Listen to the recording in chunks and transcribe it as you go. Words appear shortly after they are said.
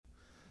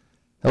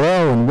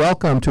and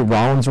welcome to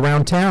Rollins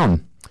Around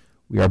Town.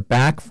 We are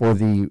back for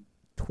the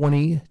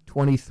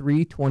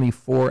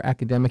 2023-24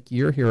 academic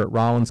year here at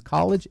Rollins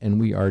College, and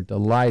we are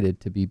delighted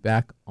to be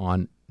back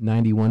on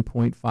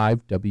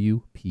 91.5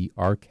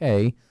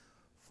 WPRK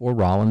for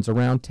Rollins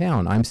Around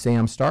Town. I'm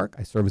Sam Stark.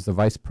 I serve as the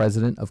Vice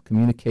President of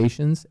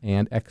Communications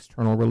and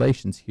External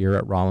Relations here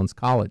at Rollins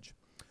College.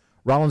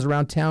 Rollins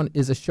Around Town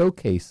is a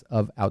showcase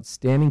of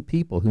outstanding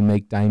people who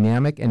make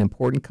dynamic and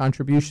important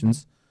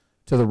contributions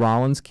to the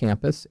Rollins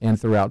campus and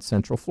throughout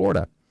Central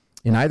Florida.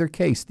 In either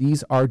case,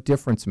 these are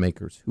difference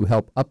makers who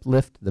help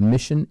uplift the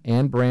mission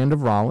and brand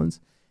of Rollins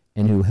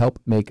and who help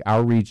make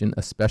our region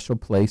a special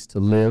place to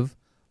live,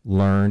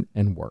 learn,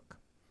 and work.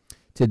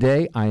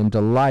 Today, I am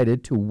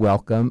delighted to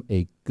welcome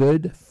a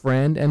good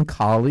friend and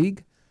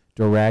colleague,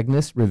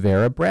 Doranges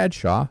Rivera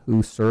Bradshaw,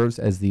 who serves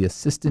as the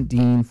Assistant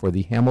Dean for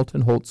the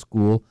Hamilton Holt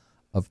School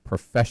of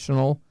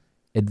Professional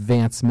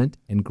Advancement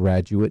and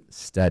Graduate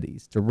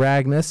Studies.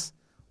 Doranges,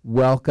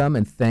 welcome,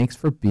 and thanks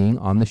for being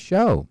on the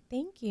show.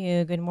 Thank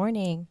you. Good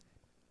morning.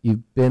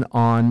 You've been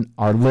on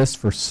our list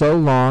for so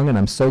long, and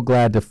I'm so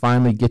glad to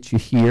finally get you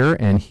here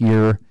and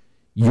hear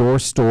your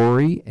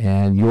story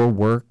and your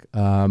work,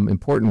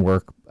 important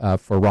work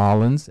for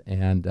Rollins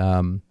and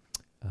our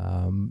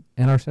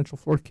Central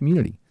Florida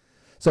community.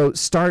 So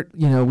start,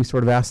 we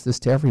sort of ask this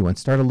to everyone.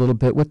 Start a little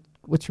bit.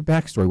 What's your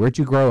backstory? Where'd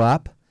you grow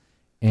up,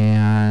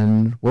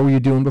 and what were you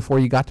doing before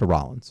you got to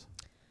Rollins?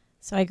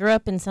 So I grew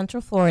up in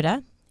Central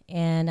Florida,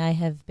 and I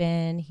have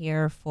been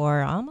here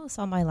for almost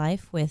all my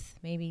life, with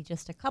maybe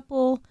just a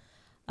couple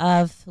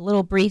of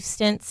little brief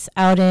stints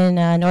out in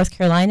North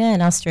Carolina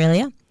and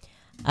Australia.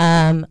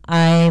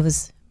 I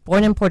was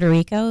born in Puerto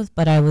Rico,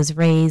 but I was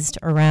raised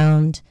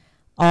around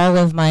all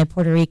of my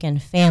Puerto Rican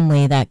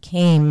family that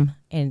came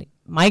and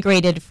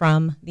migrated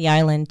from the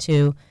island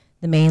to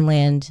the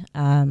mainland,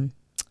 very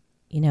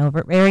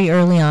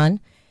early on.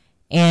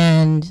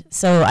 And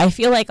so I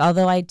feel like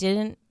although I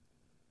didn't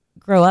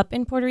grow up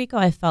in Puerto Rico,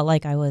 I felt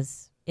like I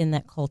was in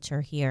that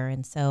culture here.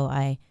 And so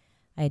I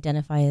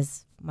identify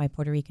as my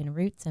Puerto Rican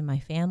roots and my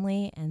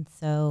family. And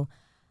so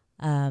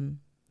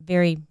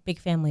very big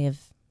family of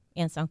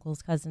aunts,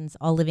 uncles, cousins,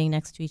 all living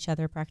next to each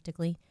other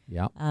practically.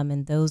 Yeah.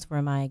 And those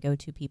were my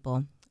go-to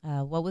people.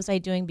 What was I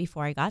doing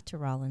before I got to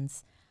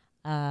Rollins?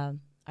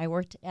 I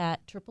worked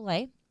at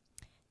AAA,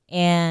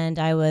 and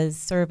I was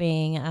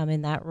serving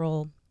in that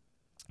role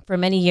for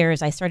many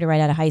years. I started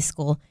right out of high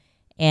school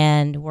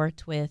and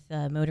worked with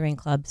motoring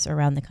clubs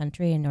around the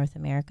country in North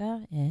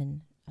America,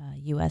 in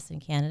U.S. and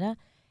Canada.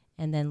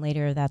 And then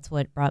later, that's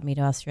what brought me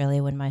to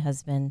Australia when my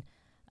husband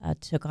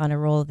took on a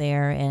role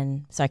there.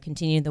 And so I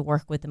continued the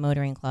work with the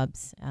motoring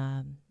clubs,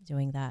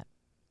 doing that.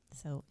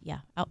 So,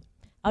 yeah, out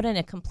in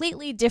a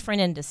completely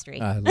different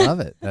industry. I love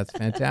it. That's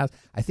fantastic.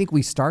 I think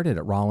we started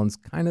at Rollins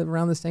kind of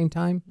around the same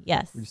time.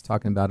 Yes. We were just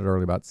talking about it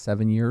earlier, about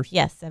 7 years.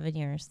 Yes, 7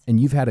 years. And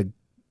you've had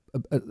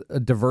a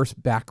diverse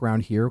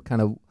background here,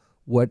 kind of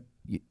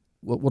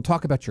we'll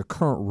talk about your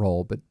current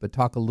role, but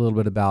talk a little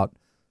bit about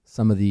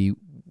some of the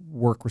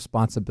work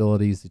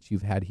responsibilities that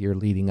you've had here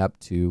leading up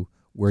to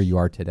where you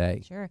are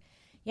today. Sure.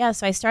 Yeah,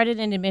 so I started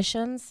in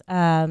admissions.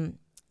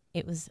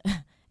 It was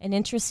an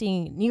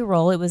interesting new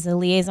role. It was a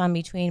liaison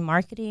between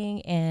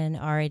marketing and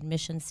our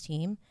admissions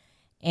team.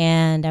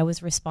 And I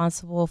was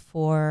responsible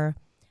for,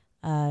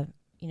 the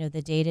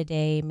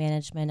day-to-day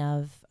management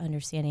of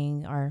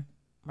understanding our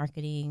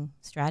marketing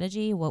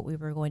strategy, what we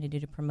were going to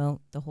do to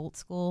promote the Holt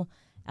School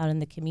out in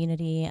the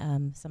community,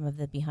 some of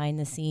the behind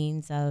the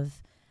scenes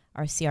of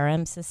our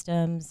CRM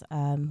systems,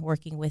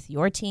 working with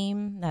your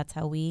team. That's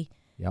how we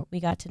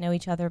got to know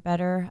each other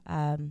better.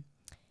 And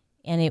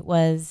it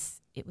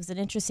was an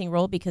interesting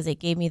role because it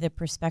gave me the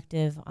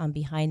perspective on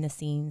behind the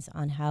scenes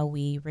on how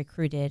we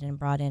recruited and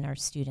brought in our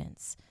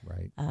students.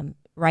 Right.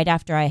 Right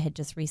after I had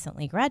just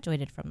recently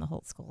graduated from the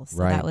Holt School.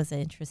 So right. That was an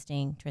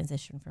interesting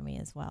transition for me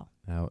as well.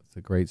 Now, it's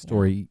a great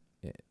story.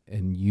 Yeah.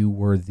 And you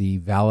were the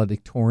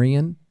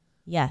valedictorian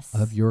yes.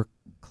 of your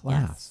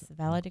class. Yes,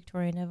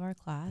 valedictorian of our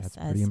class. That's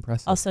pretty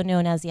impressive. Also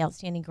known as the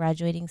Outstanding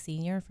Graduating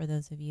Senior, for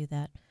those of you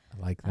that I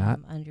like that.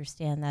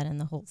 Understand that in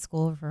the Holt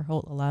School for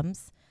Holt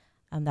alums.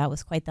 That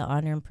was quite the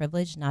honor and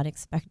privilege, not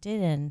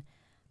expected, and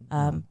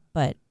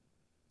but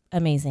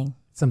amazing.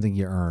 Something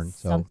you earned,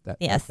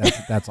 yes.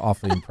 that's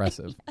awfully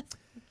impressive. Yes, thank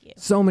you.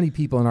 So many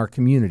people in our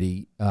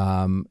community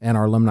and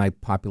our alumni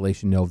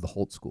population know of the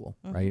Holt School,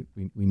 Mm-hmm. right?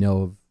 We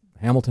know of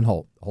Hamilton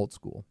Holt, the Holt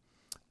School.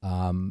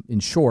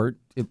 In short,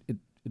 it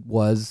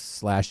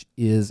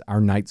was/is our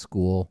night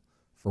school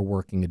for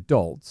working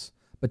adults.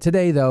 But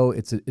today, though,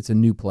 it's a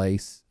new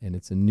place and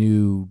it's a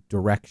new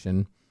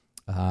direction.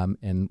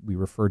 And we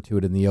referred to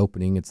it in the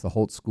opening. It's the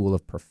Holt School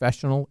of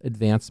Professional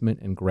Advancement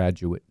and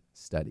Graduate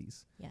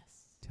Studies.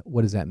 Yes.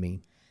 What does that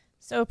mean?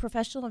 So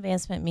professional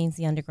advancement means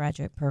the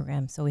undergraduate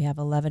program. So we have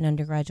 11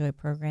 undergraduate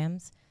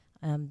programs.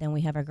 Then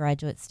we have our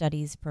graduate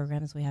studies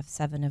programs. We have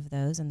 7 of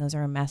those, and those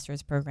are our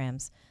master's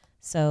programs.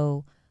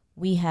 So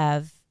we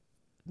have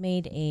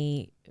made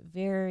a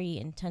very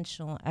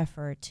intentional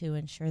effort to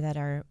ensure that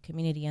our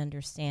community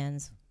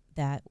understands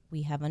that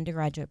we have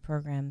undergraduate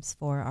programs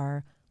for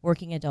our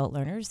working adult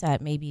learners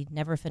that maybe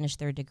never finished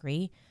their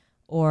degree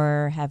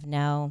or have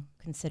now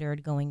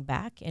considered going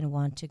back and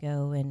want to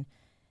go and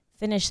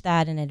finish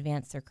that and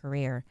advance their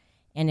career.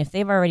 And if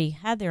they've already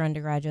had their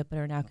undergraduate but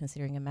are now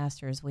considering a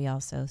master's, we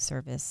also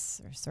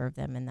service or serve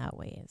them in that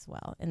way as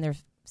well. And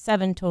there's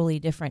 7 totally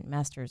different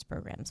master's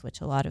programs, which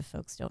a lot of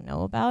folks don't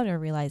know about or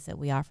realize that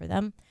we offer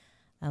them.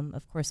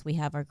 Of course, we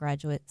have our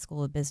Graduate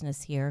School of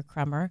Business here,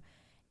 Crummer,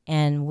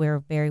 and we're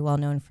very well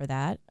known for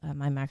that.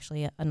 I'm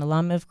actually an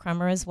alum of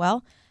Crummer as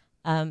well.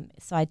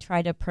 So I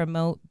try to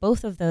promote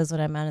both of those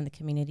when I'm out in the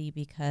community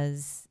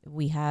because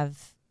we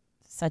have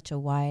such a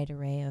wide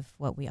array of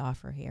what we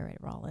offer here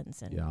at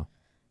Rollins. And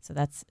so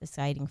that's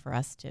exciting for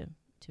us to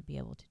be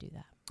able to do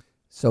that.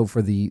 So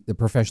for the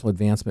professional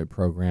advancement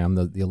program,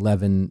 the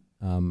 11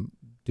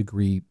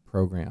 degree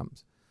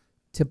programs,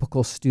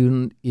 typical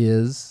student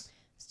is?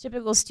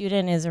 Typical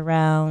student is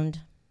around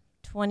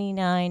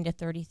 29 to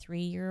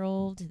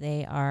 33-year-old.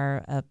 They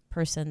are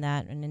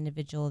an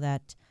individual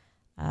that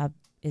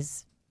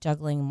is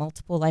juggling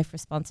multiple life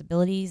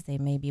responsibilities. They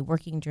may be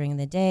working during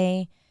the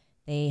day.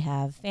 They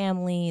have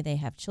family. They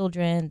have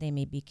children. They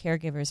may be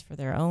caregivers for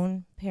their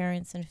own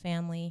parents and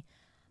family.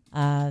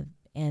 And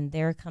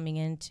they're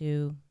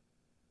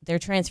they're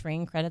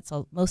transferring credits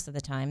most of the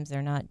times.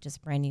 They're not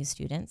just brand new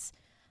students.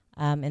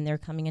 And they're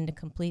coming in to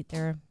complete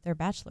their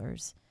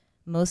bachelor's.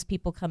 Most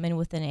people come in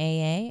with an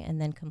AA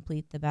and then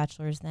complete the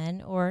bachelor's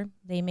then, or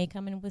they may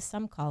come in with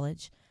some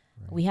college.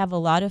 Right. We have a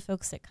lot of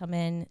folks that come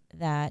in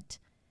that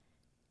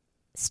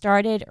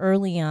started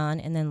early on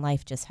and then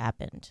life just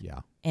happened. Yeah.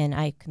 And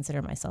I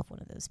consider myself one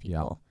of those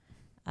people.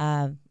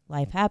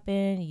 Life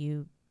happened,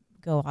 you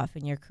go off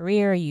in your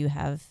career, you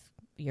have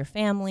your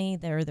family,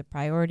 they're the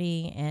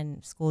priority,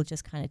 and school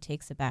just kind of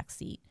takes a back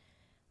seat.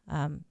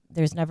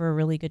 There's never a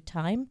really good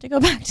time to go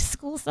back to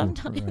school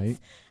sometimes. Right.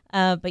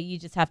 But you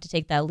just have to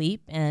take that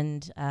leap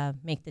and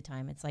make the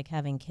time. It's like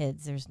having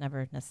kids. There's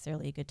never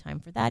necessarily a good time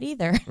for that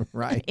either.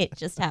 Right. It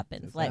just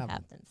happens. Life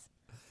happens.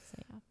 So,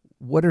 yeah.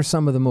 What are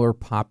some of the more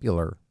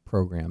popular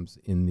programs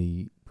in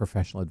the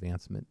professional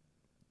advancement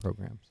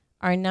programs?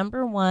 Our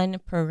number one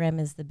program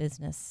is the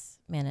business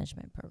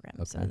management program,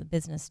 okay. So the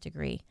business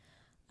degree,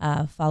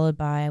 followed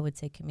by, I would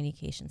say,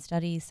 communication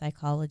studies,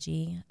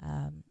 psychology.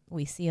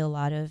 We see a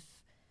lot of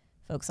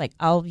folks, like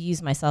I'll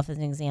use myself as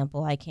an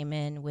example. I came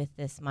in with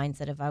this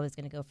mindset of I was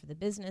going to go for the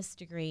business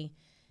degree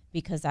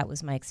because that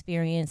was my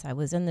experience. I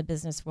was in the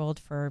business world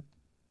for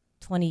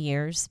 20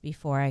 years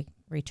before I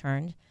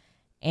returned.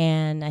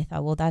 And I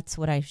thought, well, that's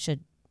what I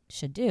should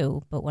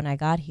do. But when I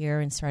got here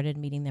and started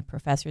meeting the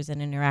professors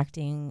and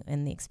interacting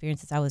and the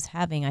experiences I was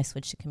having, I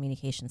switched to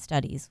communication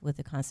studies with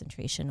a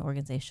concentration,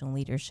 organizational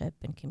leadership,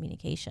 and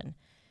communication.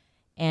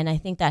 And I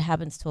think that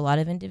happens to a lot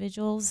of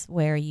individuals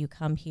where you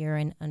come here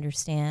and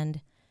understand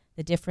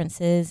the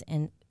differences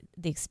and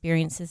the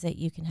experiences that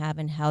you can have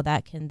and how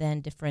that can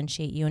then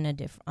differentiate you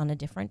on a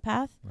different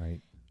path.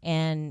 Right.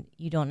 And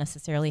you don't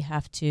necessarily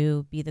have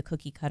to be the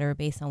cookie cutter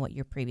based on what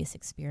your previous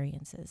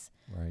experience is.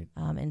 Right.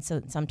 And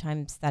so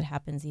sometimes that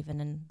happens even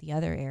in the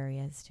other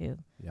areas too.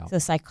 Yeah. So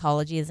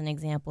psychology is an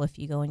example. If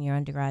you go in your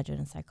undergraduate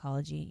in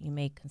psychology, you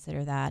may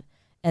consider that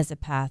as a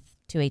path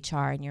to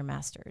HR in your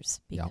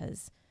master's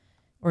because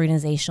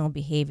organizational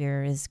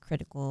behavior is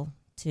critical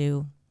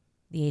to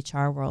the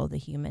HR world, the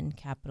human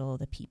capital,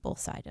 the people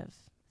side of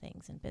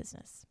things in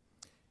business.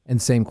 And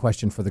same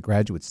question for the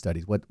graduate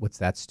studies. What's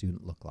that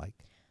student look like?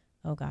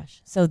 Oh,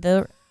 gosh. So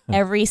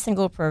every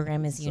single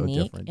program is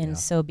unique. And yeah.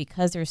 so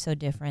because they're so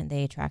different,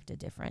 they attract a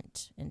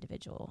different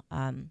individual.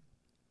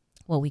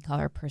 What we call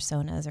our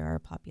personas or our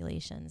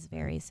populations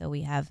vary. So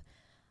we have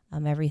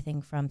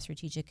everything from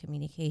strategic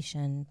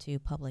communication to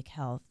public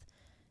health.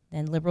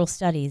 Then liberal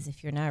studies,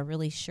 if you're not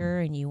really sure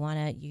and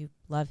you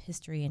love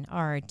history and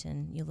art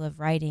and you love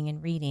writing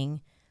and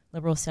reading,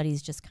 liberal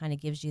studies just kind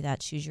of gives you that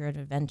choose your own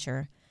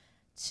adventure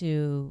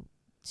to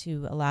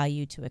allow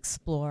you to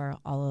explore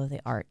all of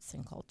the arts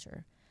and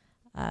culture.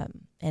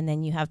 And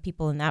then you have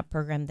people in that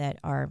program that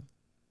are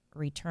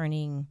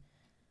returning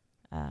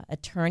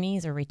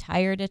attorneys or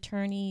retired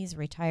attorneys,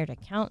 retired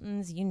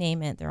accountants, you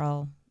name it,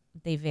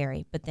 they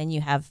vary. But then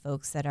you have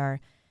folks that are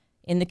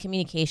in the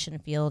communication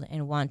field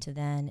and want to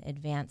then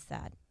advance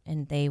that.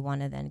 And they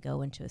want to then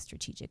go into a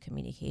strategic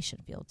communication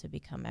field to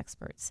become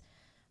experts.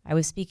 I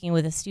was speaking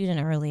with a student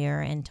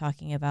earlier and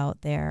talking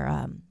about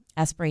their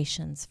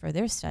aspirations for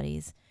their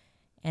studies.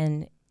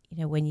 And,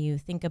 when you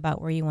think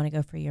about where you want to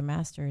go for your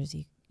master's,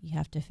 you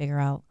have to figure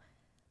out,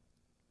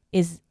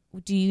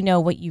 do you know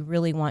what you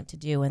really want to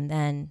do? And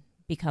then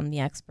become the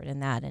expert in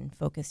that and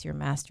focus your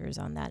master's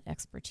on that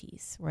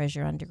expertise. Whereas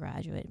your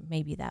undergraduate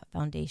may be that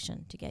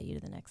foundation to get you to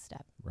the next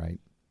step. Right.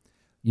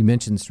 You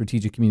mentioned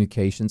strategic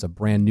communications, a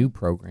brand new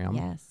program.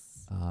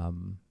 Yes.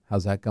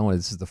 How's that going?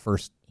 This is the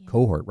first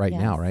cohort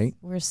now, right?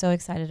 We're so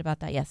excited about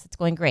that. Yes, it's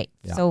going great.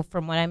 Yeah. So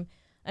from what I'm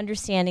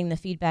understanding, the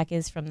feedback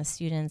is from the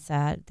students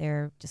that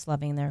they're just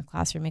loving their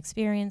classroom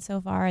experience so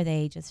far.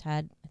 They just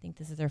had, I think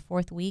this is their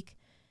 4th week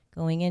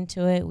going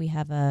into it. We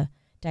have a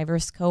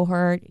diverse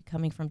cohort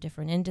coming from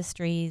different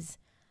industries.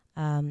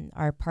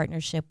 Our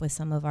partnership with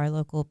some of our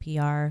local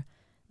PR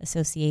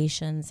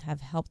associations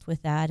have helped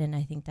with that, and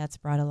I think that's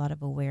brought a lot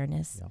of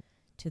awareness Yep.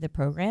 to the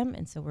program,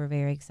 and so we're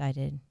very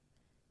excited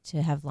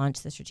to have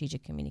launched the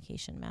Strategic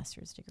Communication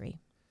Master's degree.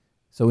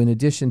 So in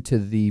addition to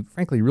the,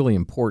 frankly, really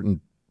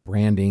important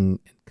branding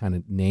kind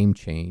of name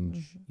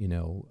change,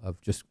 of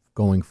just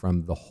going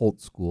from the Holt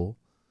School,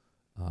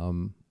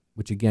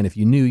 which again, if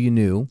you knew, you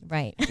knew.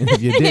 Right. And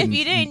if you didn't, if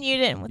you didn't, you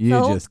didn't. With you the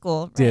Holt just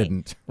School. Right.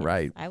 didn't, Yes,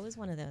 right. I was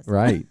one of those.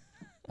 Right.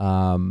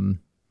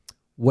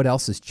 What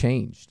else has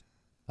changed?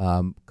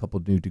 A couple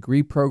of new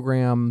degree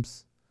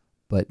programs,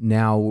 but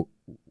now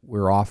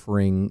we're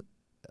offering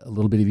a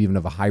little bit of even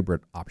of a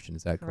hybrid option.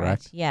 Is that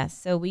correct? Yes.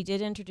 So we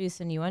did introduce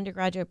a new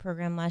undergraduate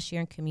program last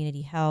year in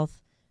community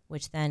health,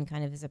 which then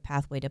kind of is a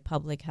pathway to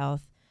public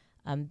health.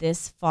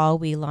 This fall,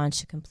 we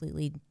launched a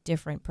completely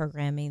different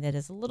programming that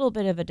is a little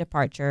bit of a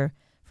departure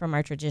from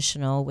our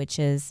traditional, which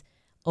is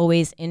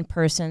always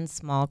in-person,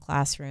 small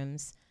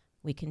classrooms.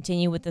 We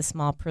continue with the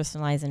small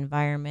personalized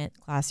environment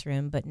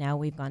classroom, but now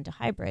we've gone to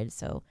hybrid.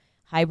 So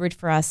hybrid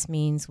for us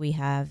means we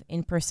have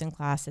in-person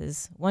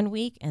classes one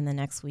week, and the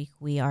next week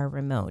we are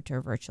remote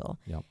or virtual.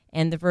 Yep.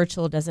 And the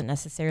virtual doesn't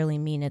necessarily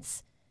mean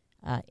it's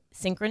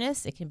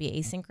synchronous. It can be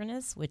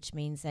asynchronous, which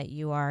means that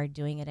you are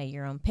doing it at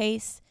your own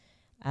pace,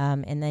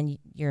 and then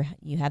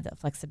you have that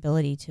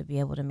flexibility to be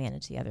able to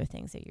manage the other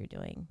things that you're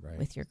doing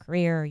with your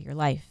career, your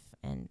life,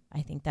 and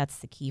I think that's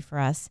the key for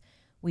us.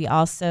 We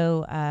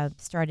also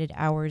started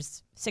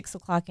hours 6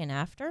 o'clock and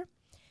after,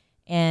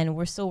 and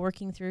we're still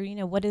working through,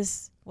 what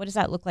does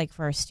that look like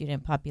for our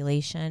student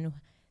population,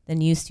 the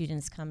new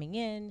students coming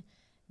in,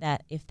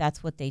 that if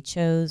that's what they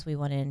chose, we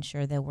want to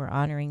ensure that we're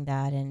honoring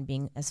that and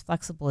being as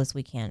flexible as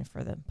we can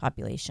for the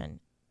population.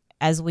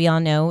 As we all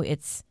know,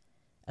 it's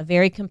a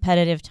very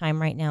competitive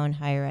time right now in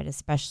higher ed,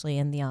 especially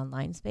in the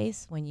online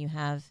space, when you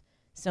have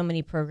so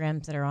many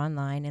programs that are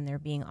online and they're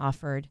being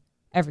offered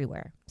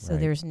everywhere. So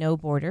there's no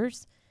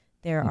borders.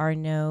 There are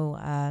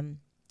no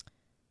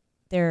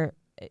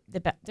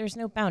there's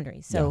no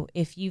boundaries. So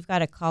if you've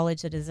got a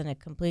college that is in a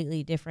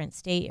completely different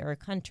state or a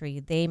country,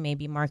 they may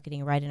be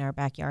marketing right in our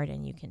backyard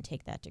and you can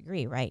take that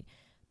degree, right?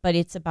 But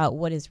it's about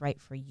what is right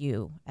for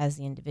you as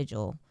the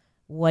individual.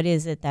 What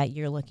is it that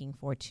you're looking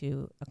for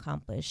to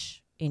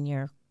accomplish in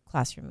your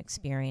classroom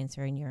experience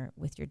or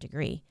with your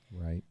degree?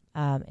 Right.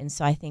 And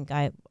so I think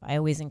I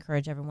always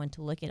encourage everyone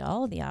to look at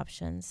all of the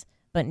options,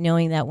 but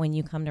knowing that when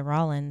you come to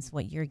Rollins,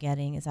 what you're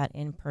getting is that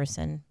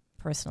in-person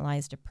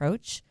personalized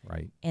approach,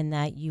 right? And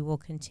that you will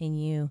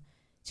continue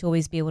to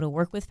always be able to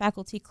work with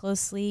faculty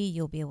closely.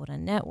 You'll be able to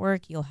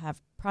network. You'll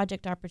have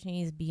project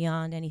opportunities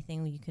beyond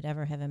anything you could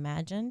ever have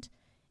imagined.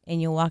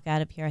 And you'll walk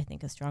out of here, I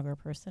think, a stronger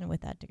person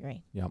with that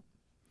degree. Yep.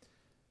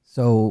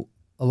 So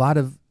a lot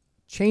of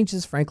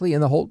changes, frankly,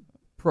 in the Holt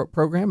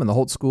program and the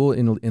Holt School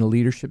in a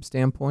leadership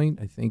standpoint.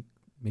 I think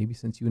maybe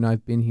since you and I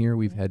have been here,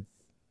 we've had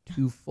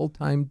 2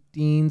 full-time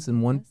deans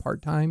and 1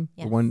 part-time.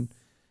 Yes.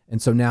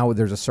 And so now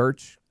there's a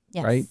search.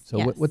 Yes. Right. So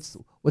yes.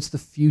 what's the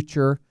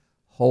future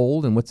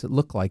hold, and what's it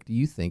look like? Do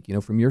you think,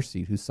 from your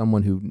seat, who's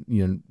someone who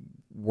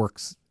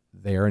works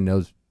there and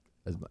knows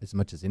as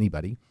much as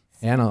anybody,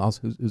 and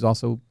also who's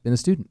also been a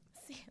student?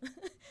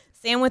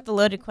 Sam with the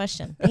loaded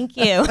question. Thank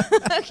you.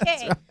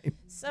 Okay. Right.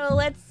 So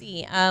let's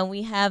see.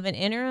 We have an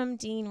interim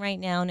dean right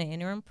now and an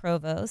interim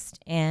provost,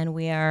 and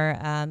we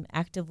are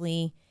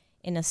actively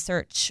in a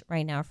search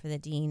right now for the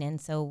dean.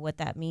 And so what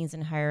that means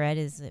in higher ed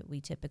is that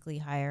we typically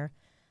hire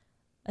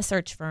a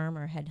search firm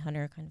or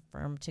headhunter kind of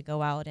firm to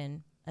go out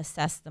and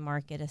assess the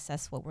market,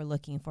 assess what we're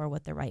looking for,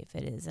 what the right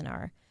fit is in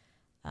our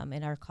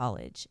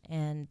college.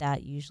 And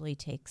that usually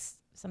takes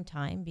some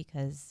time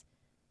because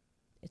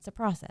it's a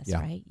process,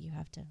 right? You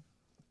have to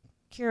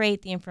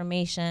curate the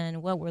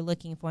information, what we're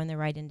looking for in the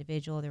right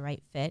individual, the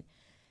right fit.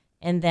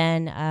 And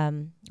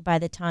then by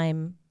the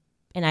time,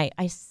 and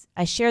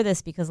I share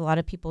this because a lot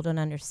of people don't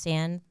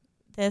understand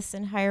this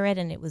in higher ed,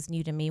 and it was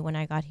new to me when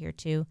I got here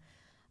too,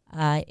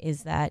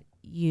 is that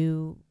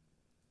you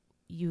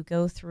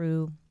go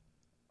through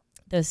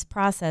this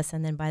process,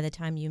 and then by the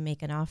time you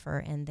make an offer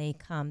and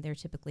they're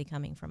typically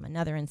coming from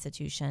another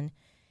institution,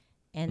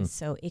 and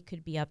so it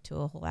could be up to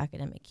a whole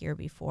academic year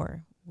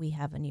before we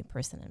have a new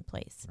person in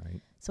place. Right.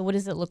 So what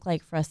does it look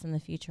like for us in the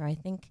future? I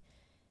think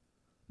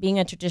being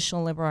a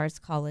traditional liberal arts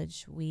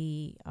college,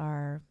 we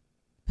are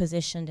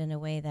positioned in a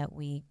way that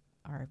we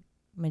are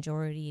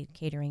majority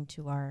catering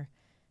to our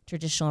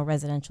traditional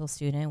residential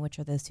student, which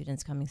are those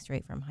students coming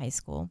straight from high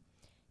school,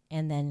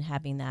 and then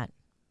having that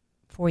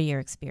 4-year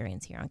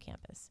experience here on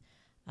campus.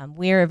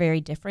 We're a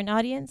very different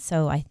audience,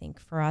 so I think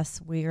for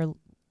us,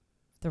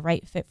 the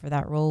right fit for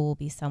that role will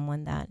be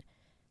someone that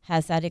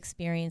has that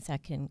experience,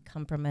 that can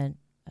come from a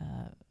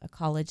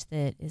college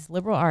that is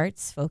liberal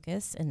arts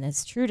focused and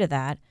is true to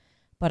that,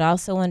 but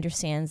also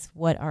understands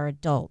what our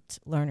adult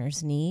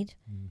learners need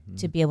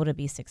to be able to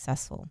be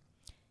successful.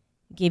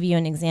 Give you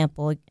an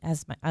example,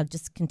 I'll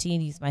just continue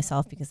to use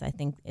myself because I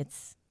think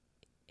it's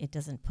it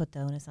doesn't put the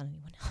onus on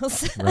anyone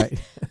else. Right.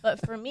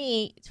 But for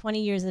me,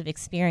 20 years of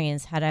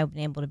experience, had I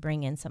been able to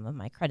bring in some of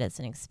my credits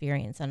and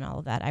experience and all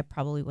of that, I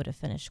probably would have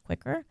finished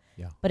quicker.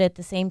 Yeah. But at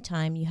the same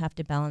time, you have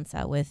to balance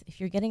out with, if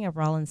you're getting a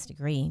Rollins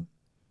degree,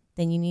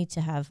 then you need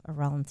to have a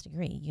Rollins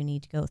degree. You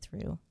need to go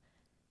through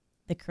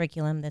the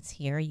curriculum that's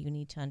here. You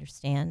need to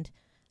understand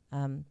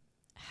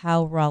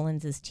how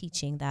Rollins is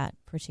teaching that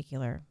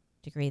particular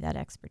degree, that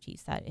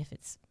expertise, that if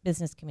it's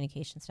business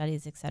communication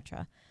studies,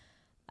 etc.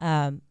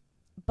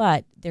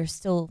 But there's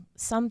still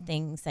some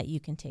things that you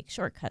can take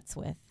shortcuts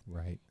with.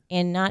 Right.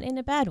 And not in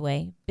a bad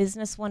way.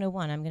 Business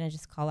 101, I'm going to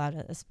just call out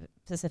a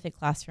specific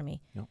class for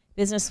me. Yep.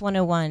 Business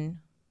 101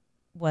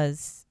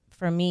 was,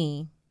 for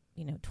me,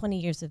 20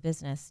 years of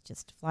business,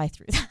 just fly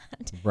through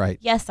that. Right.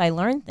 Yes, I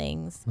learned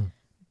things,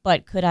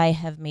 but could I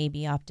have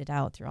maybe opted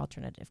out through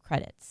alternative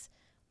credits?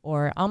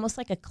 Or almost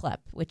like a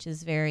CLEP, which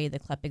is the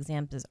CLEP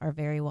exams are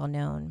very well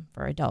known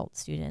for adult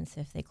students.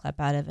 If they CLEP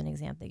out of an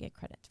exam, they get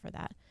credit for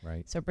that.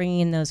 Right. So bringing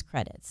in those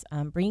credits,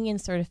 bringing in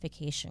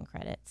certification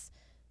credits.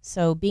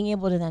 So being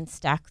able to then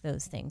stack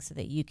those things so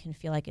that you can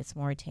feel like it's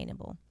more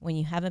attainable. When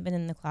you haven't been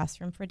in the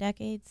classroom for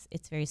decades,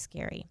 it's very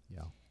scary.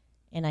 Yeah.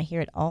 And I hear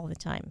it all the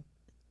time.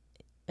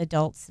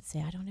 Adults that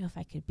say, I don't know if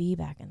I could be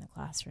back in the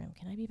classroom.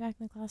 Can I be back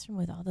in the classroom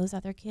with all those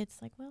other kids?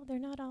 Like, well, they're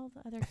not all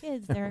the other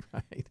kids. They're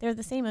Right. they're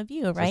the same of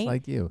you, right? Just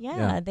like you.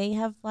 Yeah, they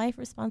have life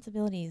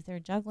responsibilities. They're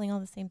juggling all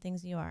the same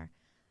things you are.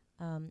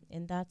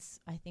 And that's,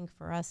 I think,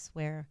 for us,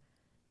 where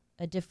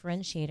a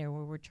differentiator,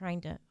 where we're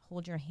trying to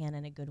hold your hand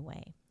in a good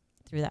way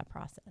through that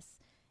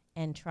process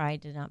and try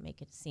to not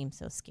make it seem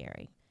so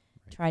scary.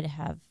 Right. Try to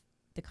have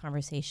the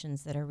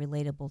conversations that are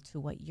relatable to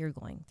what you're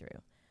going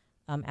through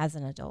as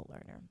an adult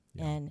learner.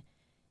 Yeah. And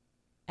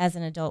as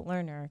an adult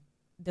learner,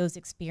 those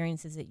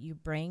experiences that you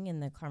bring in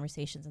the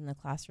conversations in the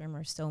classroom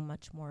are so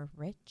much more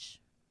rich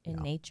in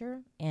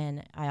nature.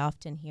 And I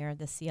often hear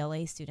the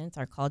CLA students,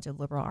 our College of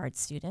Liberal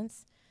Arts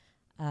students,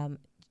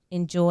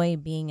 enjoy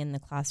being in the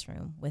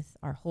classroom with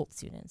our Holt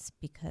students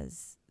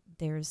because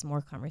there's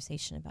more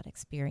conversation about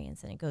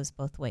experience, and it goes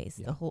both ways.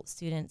 Yeah. The Holt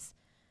students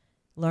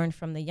learn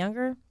from the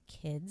younger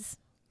kids,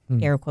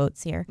 air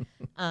quotes here,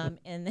 and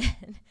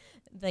then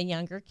the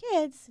younger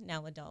kids,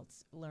 now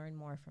adults, learn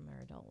more from our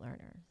adult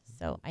learners.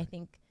 So I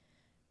think,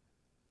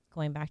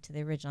 going back to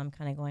the original, I'm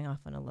kind of going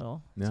off on a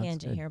little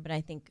tangent here, but I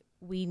think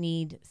we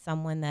need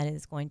someone that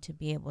is going to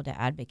be able to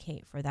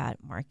advocate for that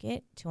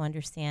market, to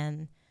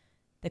understand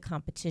the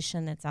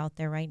competition that's out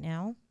there right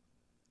now,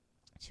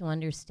 to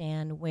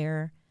understand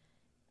where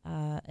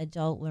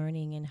adult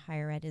learning and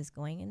higher ed is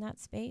going in that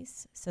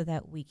space, so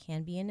that we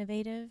can be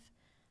innovative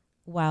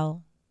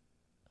while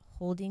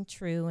holding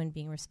true and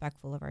being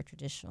respectful of our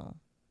traditional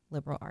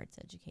liberal arts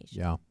education.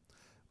 Yeah.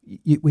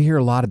 We hear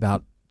a lot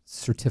about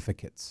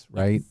certificates,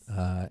 right?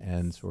 Yes.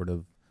 And sort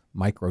of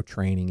micro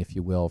training, if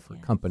you will, for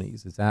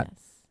companies. Is that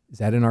Yes.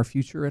 that in our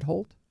future at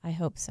Holt? I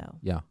hope so.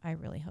 Yeah. I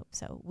really hope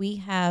so. We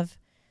have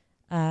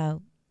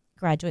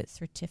graduate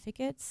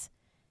certificates.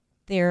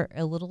 They're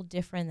a little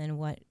different than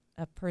what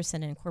a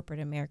person in corporate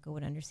America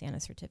would understand a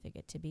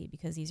certificate to be,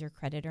 because these are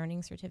credit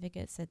earning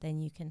certificates that then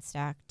you can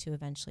stack to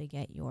eventually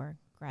get your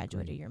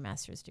graduate or your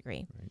master's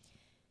degree. Right.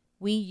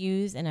 We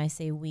use, and I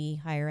say we,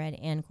 higher ed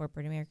and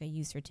corporate America,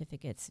 use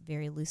certificates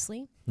very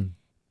loosely.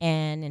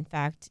 And in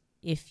fact,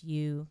 if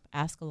you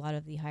ask a lot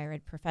of the higher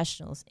ed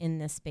professionals in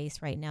this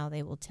space right now,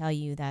 they will tell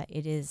you that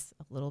it is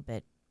a little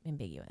bit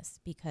ambiguous,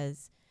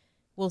 because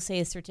we'll say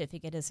a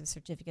certificate is a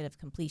certificate of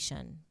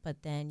completion,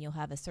 but then you'll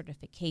have a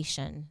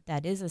certification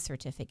that is a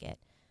certificate.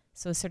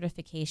 So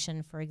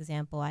certification, for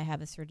example, I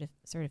have a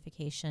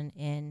certification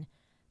in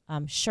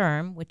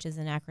SHRM, which is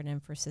an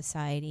acronym for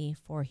Society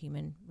for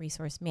Human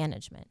Resource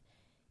Management,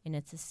 and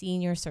it's a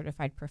senior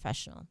certified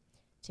professional.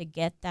 To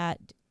get that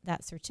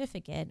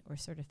certificate or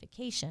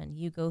certification,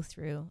 you go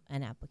through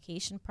an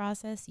application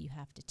process. You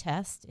have to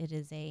test. It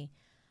is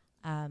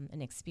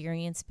an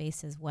experience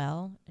base as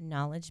well, a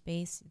knowledge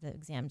base. The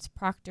exam's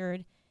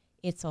proctored.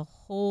 It's a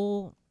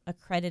whole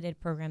accredited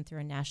program through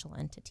a national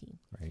entity.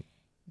 Right.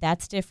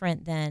 That's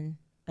different than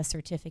a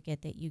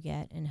certificate that you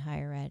get in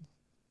higher ed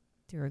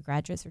through a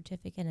graduate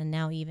certificate, and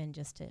now even,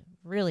 just to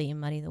really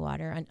muddy the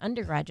water, an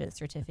undergraduate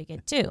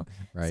certificate too.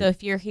 Right. So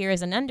if you're here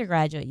as an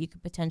undergraduate, you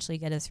could potentially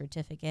get a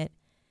certificate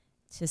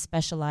to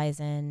specialize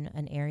in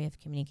an area of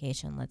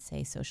communication, let's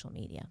say social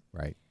media.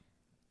 Right.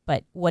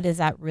 But what does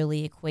that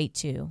really equate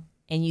to?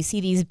 And you see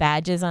these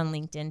badges on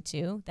LinkedIn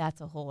too. That's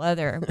a whole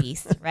other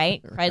beast,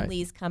 right? Right.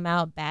 Credleys come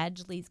out,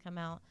 Badgeleys come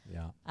out.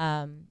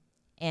 Yeah.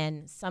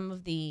 And some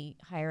of the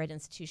higher ed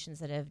institutions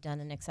that have done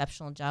an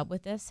exceptional job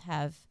with this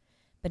have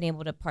been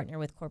able to partner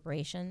with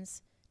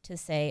corporations to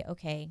say,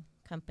 okay,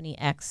 company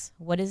X,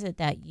 what is it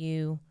that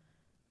you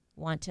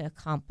want to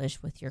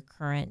accomplish with your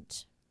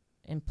current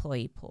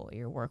employee pool,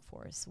 your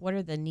workforce? What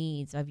are the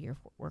needs of your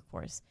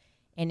workforce?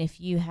 And if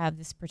you have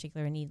this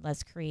particular need,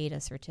 let's create a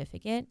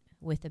certificate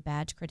with a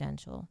badge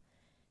credential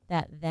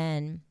that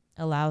then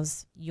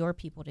allows your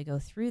people to go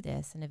through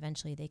this, and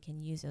eventually they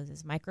can use those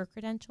as micro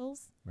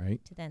credentials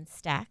Right. to then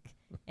stack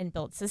and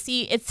built. So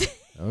see, it's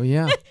Oh,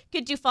 yeah.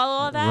 could you follow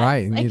all that?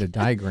 Right. It's You need a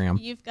diagram.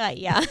 You've got,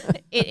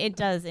 it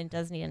does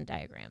need a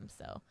diagram.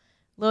 So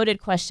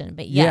loaded question,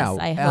 but yes,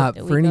 I hope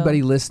that for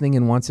anybody listening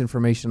and wants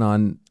information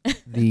on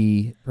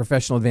the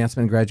Professional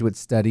Advancement and Graduate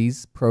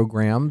Studies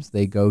programs,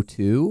 they go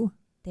to?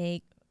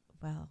 They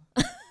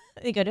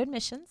go to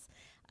admissions.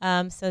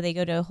 So they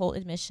go to Holt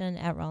admission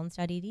at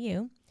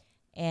rollins.edu,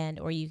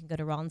 or you can go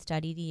to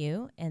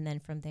rollins.edu, and then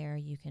from there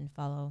you can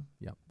follow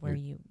where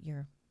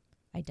your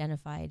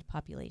identified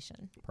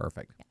population.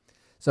 Perfect. Yeah.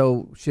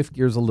 So shift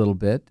gears a little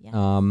bit. Yes.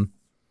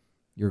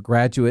 You're a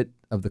graduate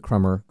of the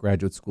Crummer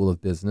Graduate School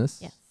of Business.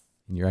 Yes.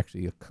 And you're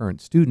actually a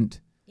current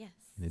student Yes.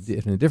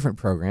 in a different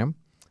program.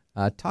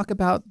 Talk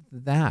about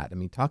that. I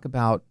mean, talk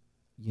about,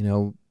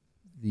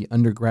 the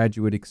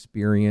undergraduate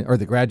experience or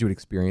the graduate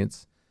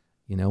experience.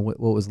 What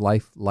was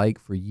life like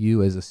for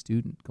you as a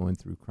student going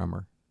through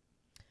Crummer?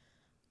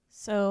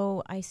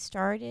 So I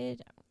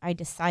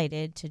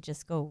decided to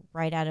just go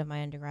right out of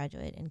my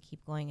undergraduate and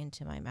keep going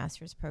into my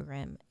master's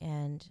program.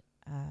 And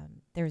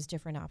there's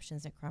different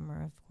options at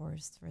Crummer, of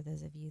course, for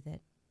those of you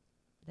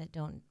that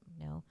don't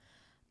know.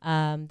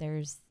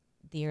 There's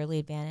the Early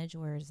Advantage,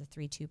 where it's a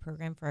 3-2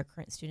 program for our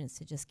current students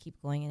to just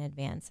keep going in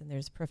advance. And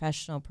there's a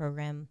professional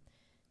program,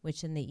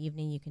 which in the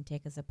evening you can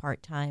take as a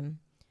part-time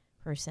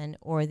person,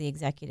 or the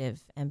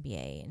Executive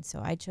MBA. And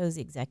so I chose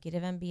the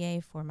Executive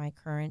MBA for my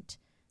current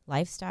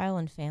lifestyle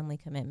and family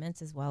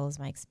commitments, as well as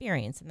my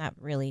experience. And that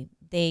really,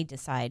 they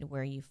decide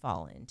where you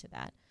fall into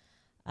that.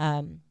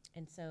 And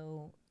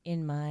so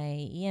in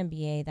my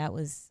EMBA,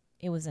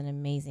 it was an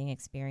amazing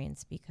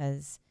experience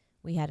because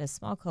we had a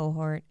small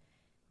cohort.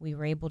 We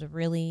were able to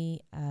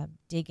really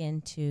dig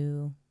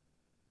into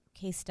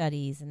case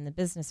studies in the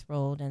business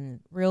world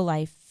and real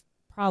life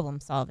problem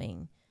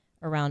solving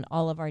around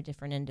all of our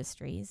different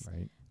industries.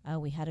 Right.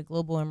 We had a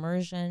global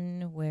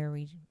immersion where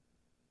we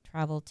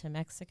traveled to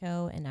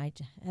Mexico, and I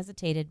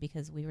hesitated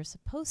because we were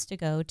supposed to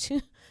go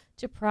to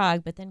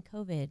Prague, but then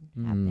COVID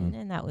happened,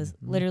 and that was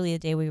literally the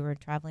day we were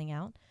traveling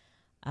out.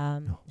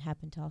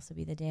 Happened to also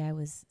be the day I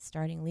was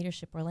starting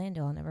Leadership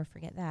Orlando. I'll never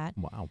forget that.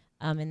 Wow.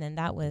 And then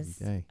that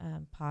was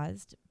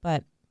paused.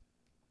 But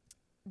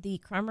the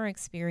Crummer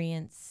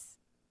experience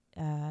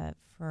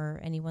for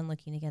anyone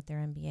looking to get their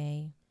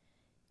MBA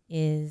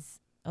is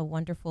a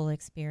wonderful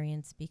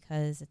experience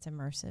because it's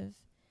immersive.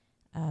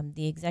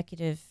 The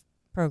executive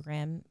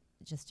program,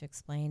 just to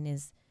explain,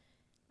 is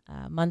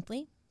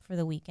monthly for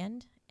the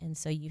weekend. And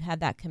so you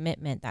have that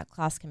commitment, that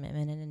class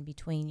commitment, and in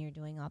between you're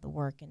doing all the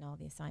work and all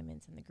the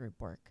assignments and the group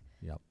work.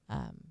 Yep.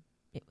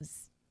 It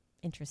was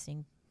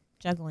interesting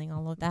juggling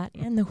all of that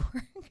and the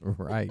work.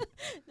 Right.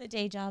 The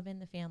day job and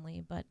the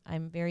family. But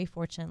I'm very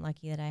fortunate and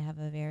lucky that I have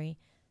a very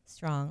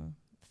strong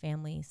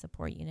family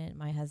support unit.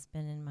 My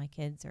husband and my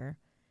kids are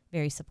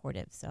very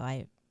supportive. So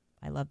I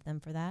love them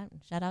for that.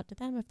 And shout out to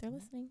them if they're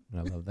listening.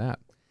 I love that.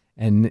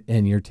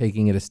 And you're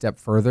taking it a step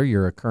further.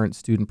 You're a current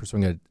student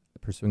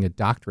pursuing a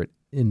doctorate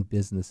in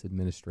business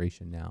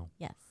administration now.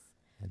 Yes.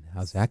 And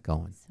how's that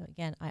going? So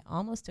again, I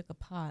almost took a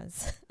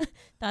pause.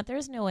 Thought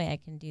there's no way I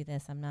can do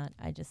this.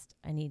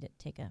 I need to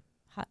take a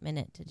hot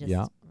minute to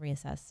just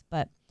reassess.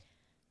 But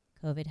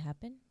COVID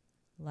happened.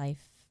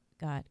 Life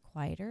got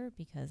quieter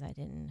because I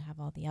didn't have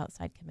all the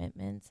outside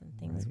commitments and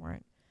things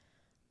weren't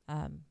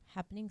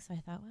happening. So I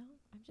thought, well,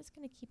 I'm just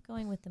going to keep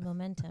going with the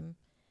momentum.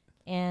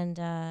 And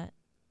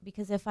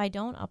because if I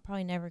don't, I'll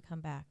probably never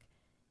come back.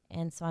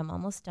 And so I'm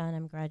almost done.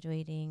 I'm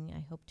graduating. I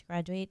hope to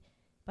graduate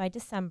by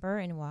December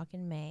and walk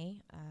in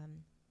May.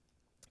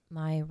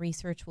 My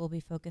research will be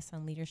focused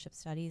on leadership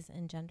studies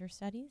and gender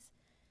studies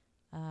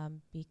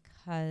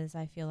because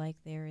I feel like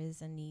there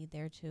is a need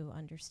there to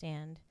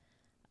understand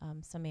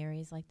some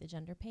areas like the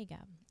gender pay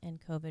gap.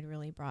 And COVID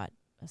really brought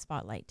a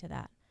spotlight to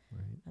that.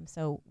 Right.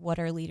 So what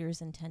are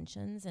leaders'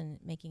 intentions and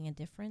making a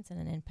difference and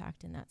an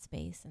impact in that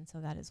space? And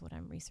so that is what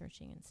I'm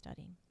researching and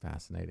studying.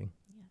 Fascinating.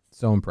 Yes.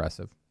 So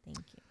impressive.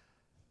 Thank you.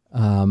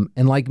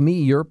 And like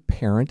me, you're a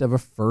parent of a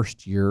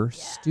first-year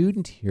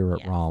student here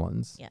at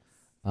Rollins. Yes.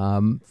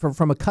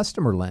 From a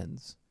customer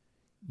lens,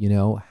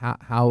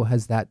 how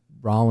has that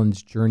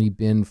Rollins journey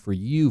been for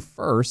you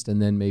first,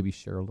 and then maybe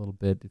share a little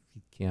bit, if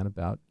you can,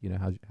 about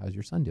how's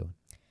your son doing?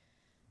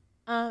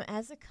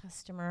 As a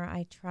customer,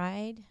 I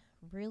tried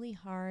really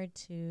hard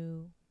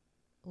to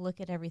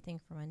look at everything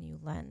from a new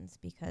lens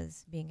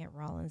because being at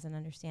Rollins and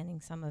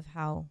understanding some of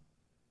how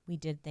we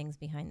did things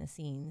behind the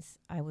scenes,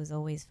 I was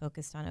always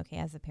focused on, okay,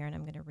 as a parent,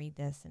 I'm going to read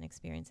this and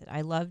experience it.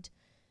 I loved,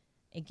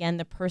 again,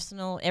 the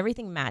personal,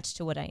 everything matched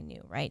to what I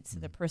knew, right? So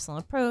the personal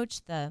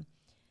approach, the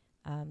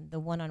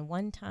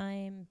one-on-one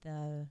time,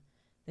 the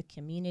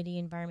community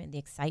environment, the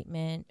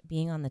excitement,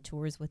 being on the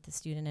tours with the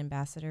student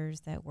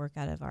ambassadors that work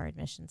out of our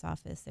admissions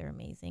office. They're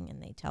amazing,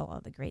 and they tell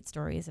all the great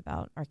stories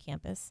about our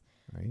campus.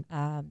 Right.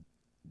 I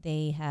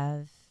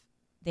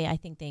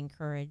think they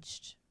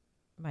encouraged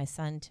my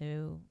son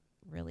to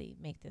really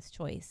make this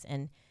choice.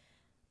 And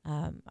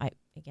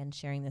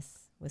sharing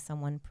this with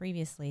someone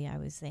previously, I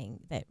was saying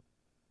that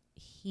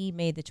he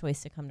made the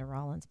choice to come to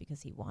Rollins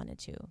because he wanted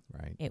to.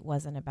 Right. It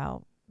wasn't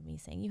about me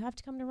saying, you have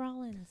to come to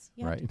Rollins.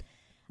 You have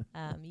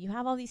Right. you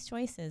have all these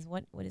choices.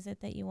 What is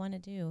it that you want to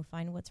do?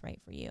 Find what's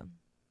right for you.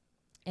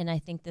 And I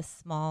think this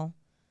small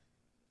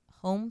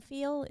home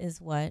feel is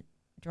what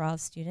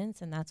draws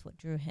students, and that's what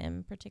drew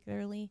him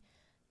particularly.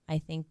 I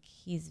think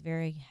he's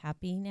very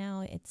happy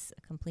now. It's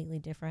a completely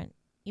different,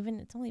 even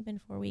it's only been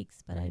 4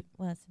 weeks, but Right.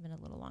 it's been a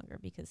little longer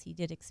because he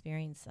did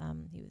experience,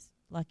 he was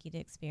lucky to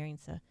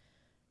experience a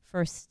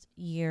first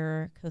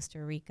year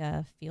Costa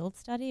Rica field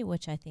study,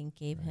 which I think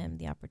gave Right. him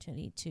the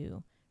opportunity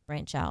to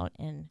branch out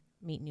and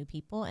meet new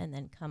people and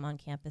then come on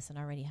campus and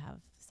already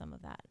have some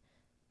of that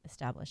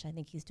established. I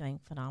think he's doing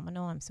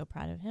phenomenal. I'm so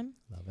proud of him.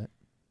 Love it.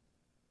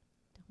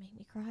 Don't make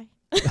me cry.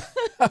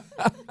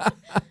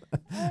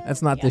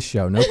 That's not this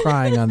show. No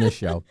crying on this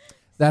show.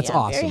 That's Yeah,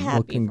 awesome. very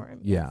happy Well, for him,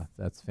 yeah, yes.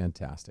 that's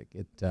fantastic.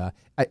 It,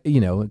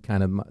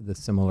 kind of the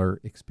similar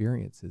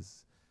experience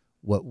is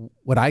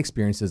what I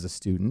experienced as a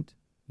student,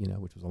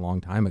 which was a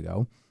long time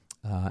ago,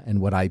 and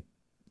what I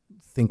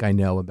think I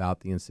know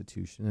about the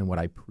institution and what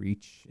I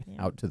preach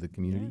Yeah. out to the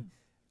community.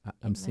 I'm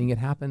Amen. seeing it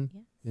happen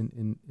Yes.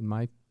 in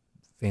my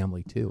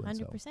family too. And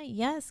so, 100%.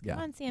 Yes. Come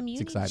yeah, on, Sam. You it's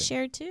need exciting. to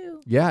share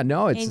too. yeah,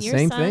 no, it's And the your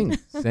same son. thing.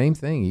 Same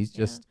thing. He's Yeah.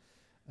 just,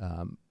 I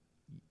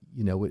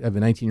have a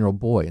 19-year-old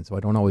boy, and so I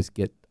don't always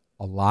get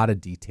a lot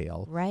of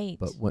detail. Right.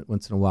 But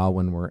once in a while,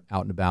 when we're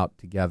out and about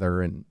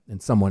together, and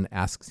someone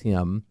asks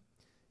him,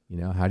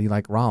 how do you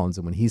like Rollins?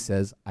 And when he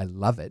says, I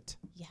love it,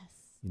 Yes.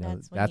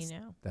 that's That's when you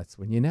know. that's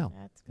when you know,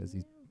 That's when because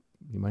you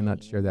he might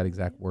not share that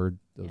exact know.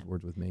 those Yeah.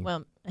 words with me.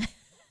 Well,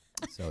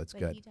 So it's but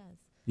good. he does.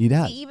 He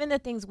does. See, even the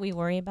things we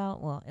worry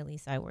about, well, at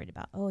least I worried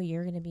about, oh,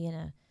 you're going to be in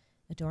a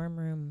dorm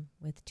room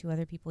with 2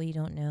 other people you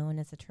don't know, and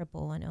it's a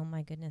triple, and oh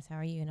my goodness, how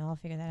are you? And I'll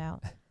figure that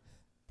out.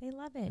 They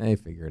love it. They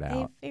figure it They've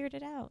out. figured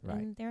it out, Right.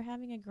 and they're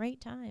having a great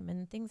time.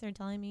 And things they're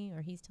telling me,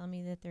 or he's telling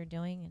me that they're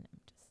doing, and I'm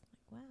just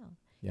like, wow.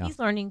 Yeah. He's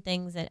learning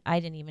things that I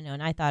didn't even know,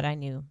 and I thought I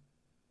knew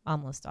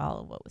almost all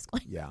of what was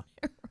going on. Yeah.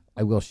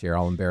 I will share.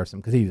 I'll embarrass him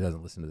because he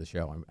doesn't listen to the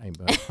show. I'm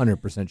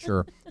 100%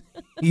 sure.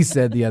 He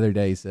said the other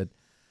day, he said,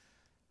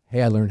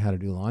 hey, I learned how to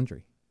do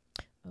laundry.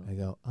 Oh. I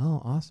go,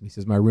 oh, awesome. He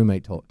says, my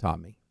roommate taught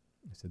me.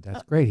 I said,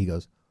 that's great. He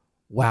goes,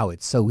 wow,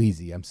 it's so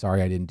easy. I'm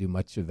sorry I didn't do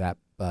much of that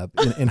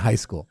in high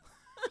school.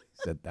 He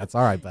said, that's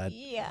all right, bud.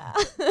 Yeah.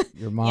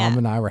 Your mom Yeah.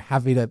 and I were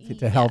happy to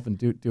Yeah. help and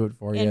do it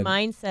for you. And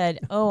mine said,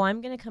 oh,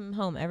 I'm going to come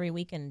home every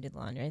weekend and do the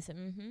laundry. I said,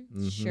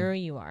 Mhm. sure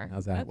you are.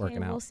 How's that okay,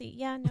 working out? we'll see.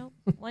 Yeah, no,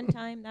 one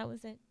time, that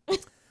was it.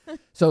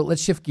 So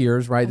let's shift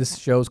gears, right? This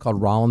Okay. show is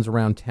called Rollins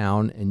Around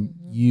Town, and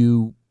Mhm.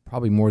 you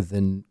probably more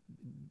than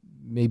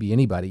maybe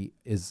anybody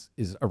is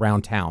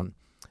around town.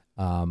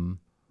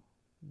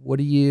 What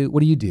do you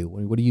do?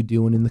 What are you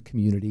doing in the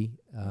community?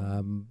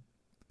 And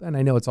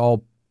I know it's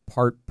all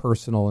part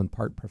personal and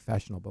part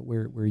professional, but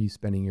where are you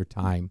spending your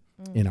time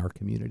in our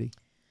community?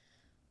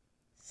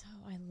 So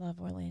I love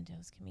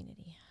Orlando's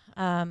community.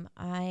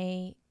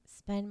 I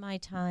spend my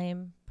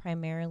time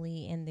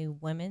primarily in the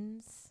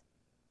women's,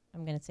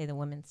 I'm going to say the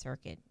women's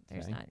circuit.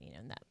 There's Okay.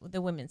 not,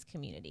 the women's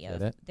community. Is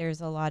that it?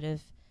 There's a lot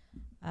of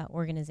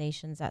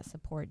organizations that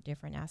support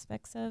different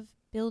aspects of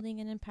building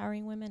and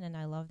empowering women, and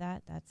I love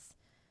that. That's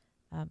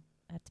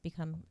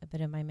become a bit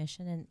of my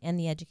mission, and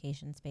the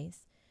education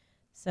space.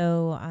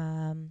 So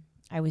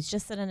I was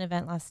just at an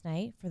event last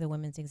night for the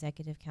Women's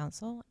Executive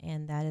Council,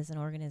 and that is an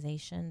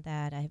organization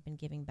that I have been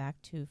giving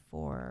back to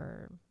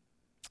for,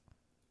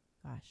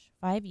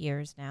 5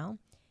 years now.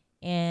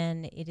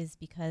 And it is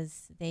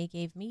because they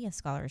gave me a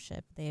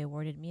scholarship. They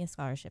awarded me a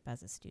scholarship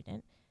as a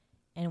student.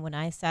 And when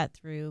I sat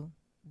through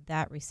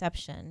that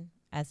reception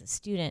as a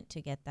student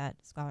to get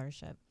that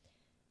scholarship,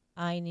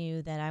 I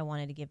knew that I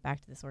wanted to give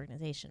back to this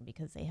organization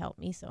because they helped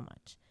me so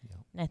much. Yeah.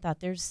 And I thought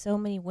there's so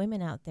many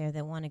women out there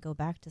that want to go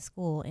back to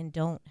school and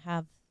don't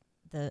have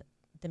the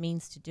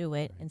means to do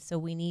it. Right. And so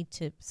we need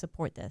to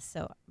support this.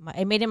 So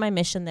I made it my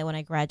mission that when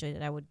I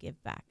graduated, I would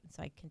give back. And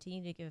so I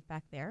continue to give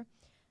back there.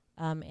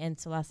 And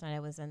so last night I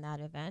was in that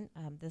event.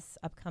 This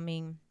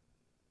upcoming,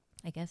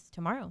 I guess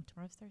tomorrow's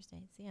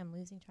Thursday. See, I'm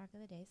losing track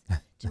of the days.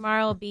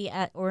 Tomorrow will be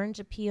at Orange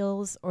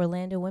Appeals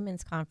Orlando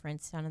Women's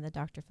Conference down in the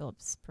Dr.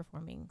 Phillips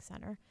Performing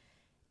Center.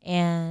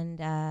 And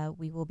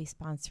we will be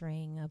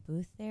sponsoring a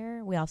booth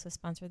there. We also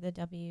sponsor the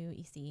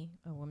WEC,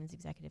 Women's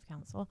Executive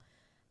Council.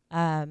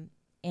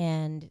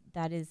 And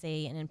that is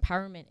an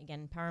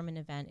empowerment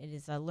event. It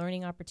is a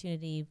learning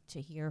opportunity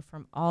to hear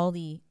from all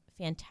the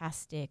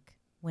fantastic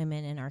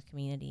women in our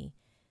community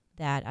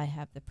that I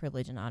have the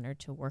privilege and honor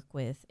to work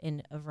with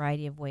in a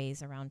variety of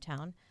ways around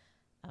town.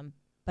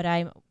 But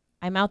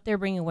I'm out there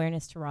bringing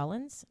awareness to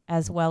Rollins,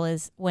 as well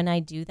as when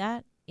I do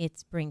that,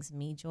 it brings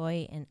me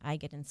joy, and I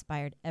get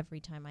inspired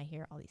every time I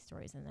hear all these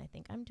stories, and I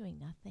think I'm doing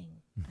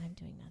nothing. I'm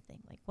doing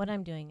nothing. Like what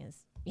I'm doing is,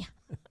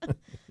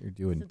 You're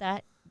doing So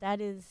that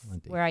is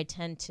plenty. where I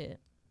tend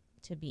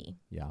to be.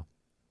 Yeah.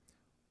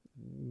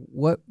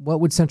 What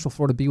would Central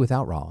Florida be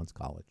without Rollins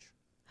College?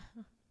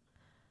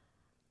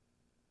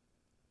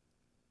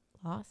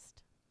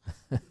 Lost.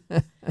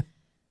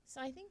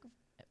 So I think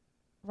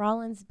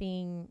Rollins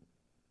being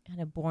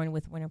kind of born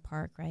with Winter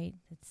Park, right?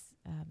 It's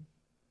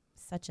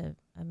such a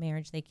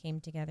marriage. They came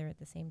together at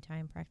the same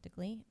time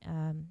practically.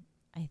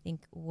 I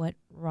think what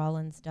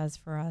Rollins does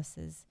for us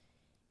is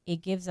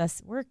it gives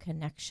us, we're a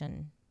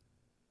connection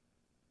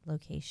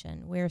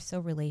location. We're so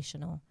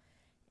relational.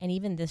 And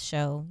even this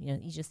show,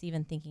 you just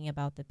even thinking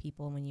about the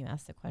people when you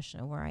ask the question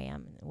of where I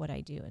am and what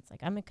I do, it's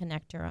like I'm a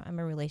connector. I'm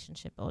a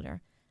relationship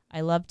builder.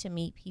 I love to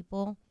meet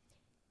people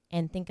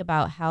and think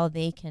about how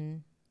they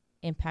can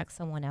impact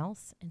someone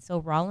else. And so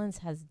Rollins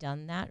has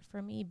done that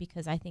for me,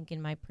 because I think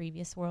in my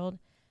previous world,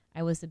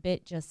 I was a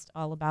bit just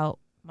all about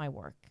my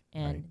work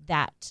and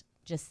that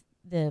just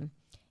the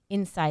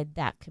inside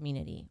that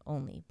community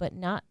only, but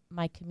not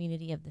my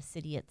community of the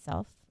city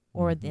itself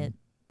or the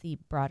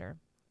broader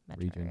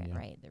metro area,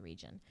 right? The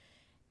region.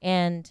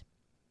 And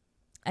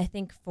I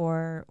think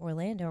for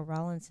Orlando,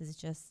 Rollins is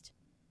just,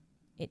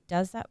 it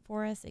does that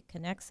for us. It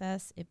connects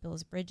us. It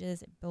builds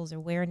bridges. It builds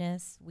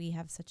awareness. We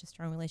have such a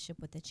strong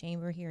relationship with the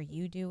chamber here.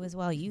 You do as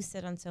well. You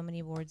sit on so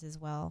many boards as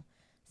well,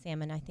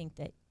 Sam, and I think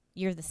that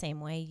you're the same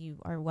way. You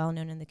are well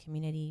known in the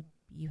community.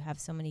 You have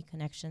so many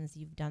connections.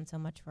 You've done so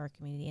much for our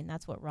community, and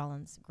that's what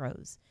Rollins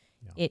grows.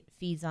 Yeah. It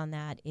feeds on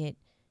that. It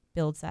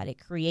builds that. It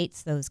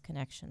creates those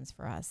connections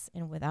for us.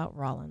 And without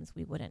Rollins,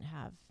 we wouldn't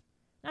have,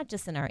 not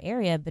just in our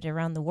area, but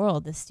around the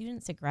world, the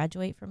students that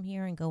graduate from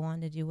here and go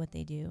on to do what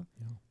they do.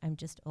 Yeah. I'm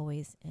just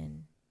always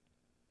in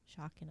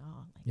shock and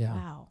awe. Like,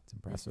 wow, it's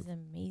impressive. This is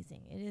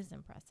amazing. It is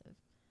impressive.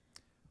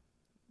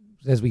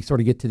 As we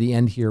sort of get to the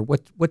end here,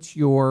 what's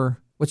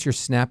your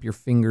snap your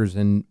fingers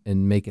and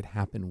make it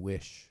happen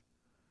wish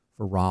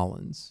for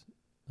Rollins?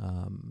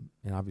 And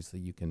obviously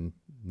you can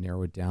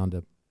narrow it down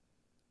to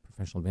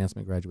professional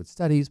advancement, graduate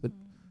studies, but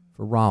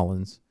for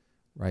Rollins,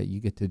 right, you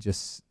get to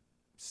just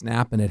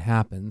snap and it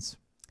happens.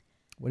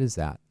 What is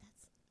that?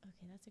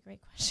 That's a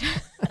great question.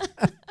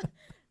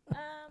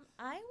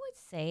 I would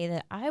say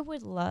that I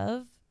would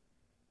love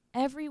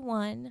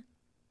everyone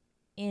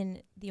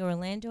in the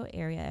Orlando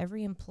area,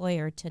 every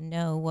employer, to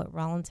know what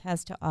Rollins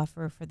has to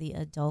offer for the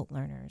adult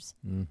learners.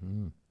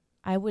 Mm-hmm.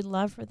 I would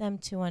love for them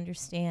to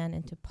understand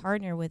and to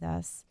partner with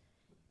us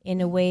in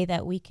a way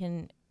that we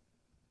can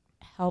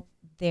help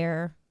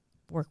their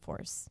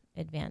workforce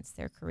advance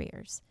their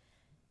careers.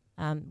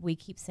 We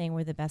keep saying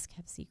we're the best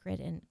kept secret,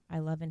 and I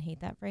love and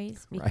hate that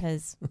phrase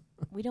because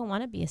we don't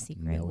want to be a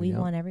secret. No, we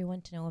want everyone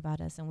to know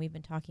about us, and we've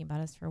been talking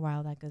about us for a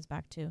while. That goes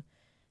back to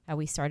how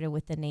we started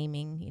with the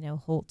naming,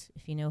 Holt.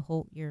 If you know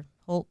Holt, you're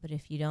Holt, but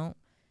if you don't,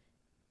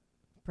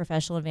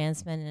 professional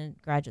advancement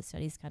and graduate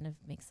studies kind of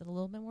makes it a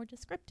little bit more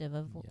descriptive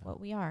of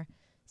what we are.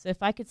 So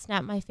if I could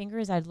snap my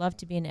fingers, I'd love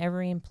to be in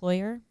every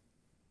employer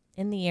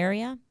in the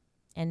area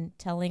and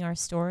telling our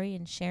story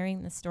and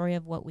sharing the story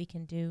of what we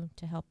can do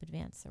to help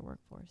advance their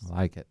workforce. I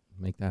like it.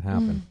 Make that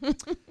happen.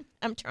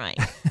 I'm trying.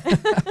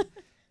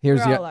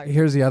 Here's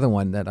the other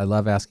one that I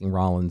love asking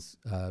Rollins,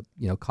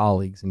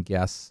 colleagues and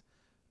guests.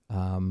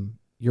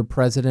 You're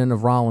president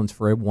of Rollins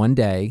for one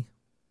day.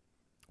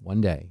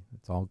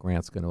 That's all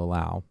Grant's going to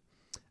allow.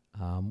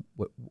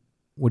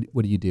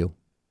 What do you do?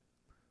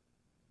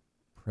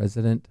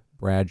 President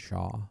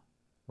Bradshaw,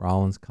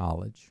 Rollins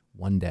College,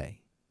 one day.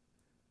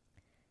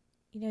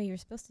 You're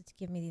supposed to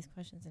give me these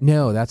questions.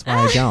 No, that's why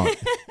I don't.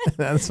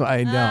 That's why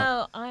I don't.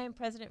 Oh, I'm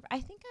president. I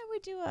think I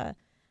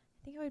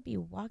would be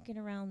walking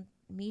around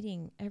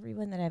meeting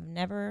everyone that I've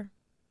never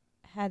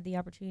had the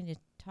opportunity to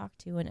talk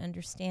to and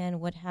understand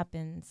what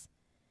happens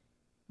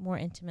more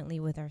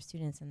intimately with our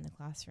students in the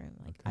classroom.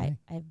 Like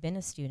I've been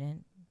a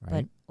student,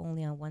 but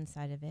only on one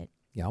side of it.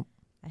 Yep.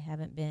 I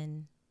haven't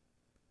been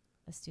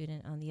a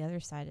student on the other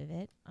side of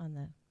it,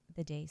 on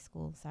the day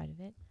school side of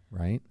it.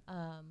 Right.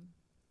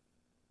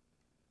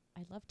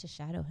 I'd love to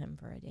shadow him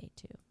for a day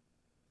too.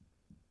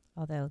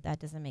 Although that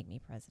doesn't make me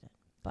president.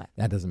 But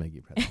that doesn't make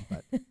you president.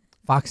 But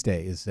Fox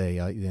Day is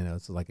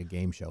it's like a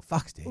game show.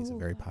 Fox Day is a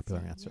very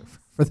popular answer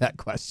for that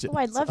question. Oh,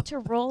 I'd love to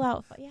roll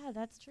out. Yeah,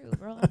 that's true.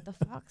 Roll out the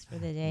Fox for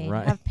the day.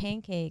 Right. Have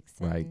pancakes.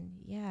 And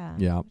yeah.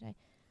 Yeah.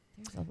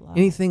 There's a lot.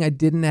 Anything I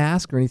didn't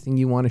ask or anything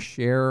you want to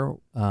share?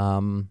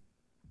 Gosh,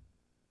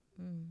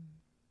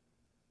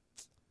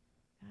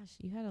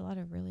 you had a lot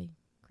of really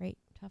great,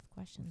 tough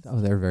questions. Oh,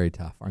 they're very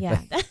tough, aren't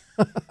they?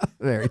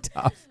 Very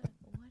tough.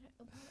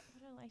 What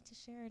I like to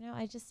share? No,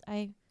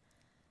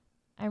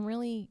 I'm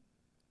really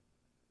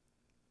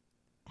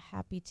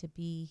happy to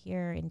be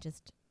here, and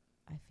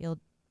I feel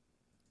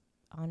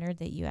honored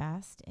that you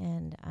asked,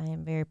 and I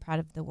am very proud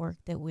of the work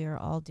that we are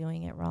all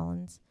doing at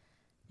Rollins.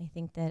 I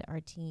think that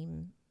our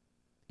team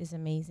is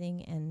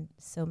amazing, and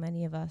so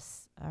many of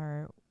us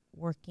are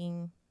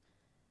working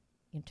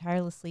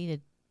tirelessly to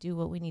do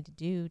what we need to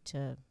do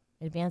to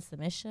advance the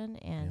mission,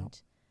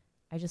 and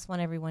I just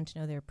want everyone to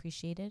know they're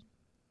appreciated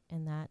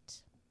and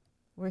that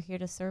we're here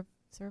to serve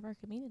our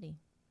community.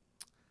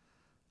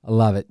 I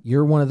love it.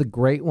 You're one of the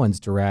great ones,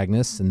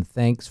 Doranges, and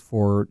thanks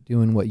for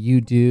doing what you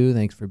do.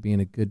 Thanks for being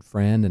a good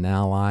friend and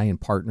ally and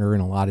partner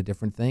in a lot of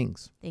different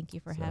things. Thank you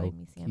for having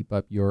me, Sam. Keep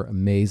up your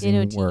amazing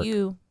work. To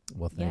you.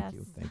 Well,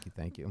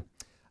 thank you.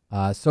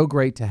 So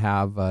great to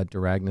have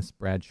Doranges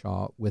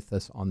Bradshaw with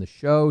us on the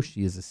show.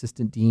 She is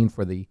Assistant Dean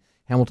for the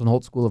Hamilton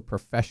Holt School of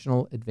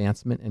Professional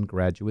Advancement and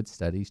Graduate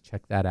Studies.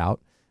 Check that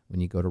out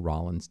when you go to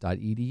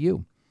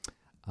rollins.edu.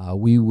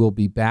 We will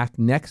be back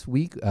next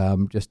week.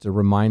 Just a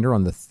reminder,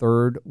 on the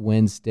third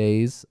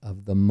Wednesdays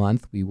of the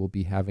month, we will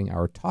be having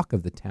our Talk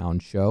of the Town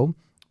show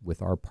with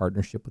our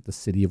partnership with the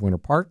City of Winter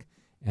Park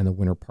and the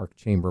Winter Park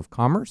Chamber of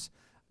Commerce.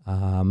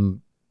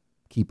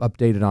 Keep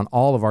updated on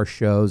all of our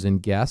shows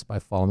and guests by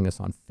following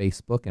us on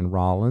Facebook and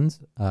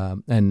Rollins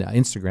and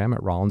Instagram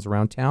at Rollins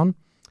Around Town.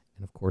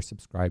 And, of course,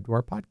 subscribe to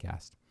our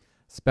podcast.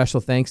 Special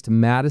thanks to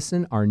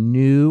Madison, our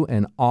new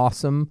and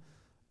awesome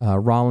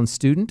Rollins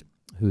student,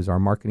 who's our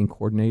marketing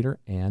coordinator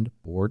and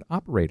board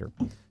operator.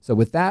 So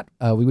with that,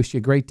 we wish you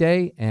a great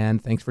day,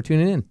 and thanks for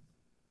tuning in.